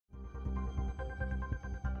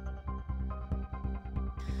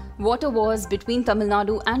Water wars between Tamil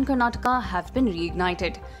Nadu and Karnataka have been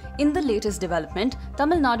reignited. In the latest development,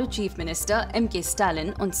 Tamil Nadu Chief Minister M.K.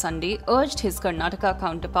 Stalin on Sunday urged his Karnataka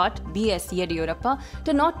counterpart BS Yediyurappa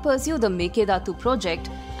to not pursue the Mekedatu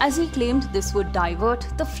project, as he claimed this would divert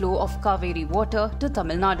the flow of Cauvery water to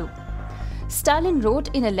Tamil Nadu. Stalin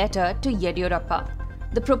wrote in a letter to Yediyurappa,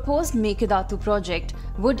 the proposed Mekedatu project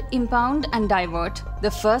would impound and divert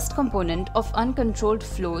the first component of uncontrolled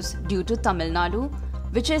flows due to Tamil Nadu,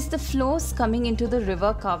 which is the flows coming into the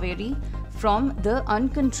river Cauvery from the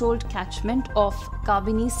uncontrolled catchment of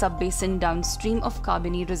Kabini sub-basin downstream of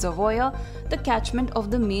Kabini reservoir, the catchment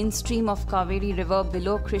of the mainstream of Cauvery river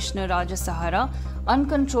below Krishna Raja Sahara,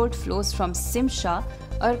 uncontrolled flows from Simsha,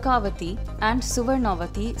 Arkavati and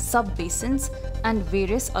Suvarnavati sub-basins and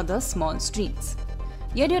various other small streams.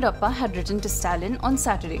 Yediyurappa had written to Stalin on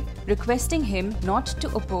Saturday, requesting him not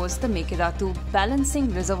to oppose the Mekedatu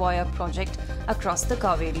balancing reservoir project across the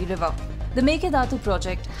Cauvery river. The Mekedatu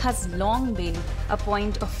project has long been a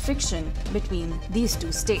point of friction between these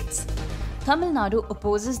two states. Tamil Nadu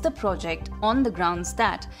opposes the project on the grounds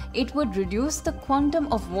that it would reduce the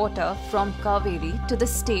quantum of water from Cauvery to the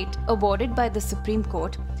state awarded by the Supreme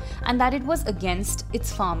Court and that it was against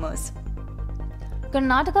its farmers.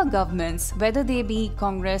 Karnataka governments, whether they be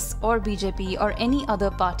Congress or BJP or any other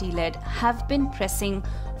party-led, have been pressing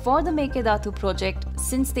for the Mekedatu project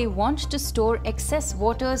since they want to store excess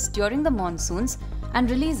waters during the monsoons and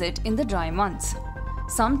release it in the dry months.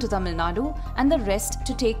 Some to Tamil Nadu and the rest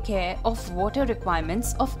to take care of water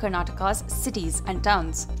requirements of Karnataka's cities and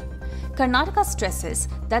towns. Karnataka stresses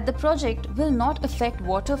that the project will not affect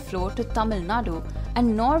water flow to Tamil Nadu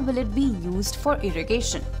and nor will it be used for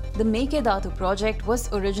irrigation. The Mekedatu project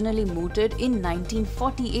was originally mooted in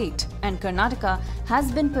 1948 and Karnataka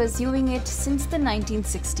has been pursuing it since the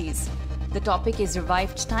 1960s. The topic is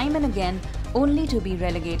revived time and again only to be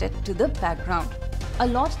relegated to the background. A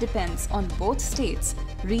lot depends on both states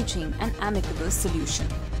reaching an amicable solution.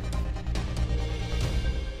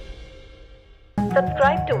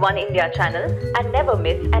 Subscribe to Oneindia channel and never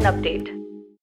miss an update.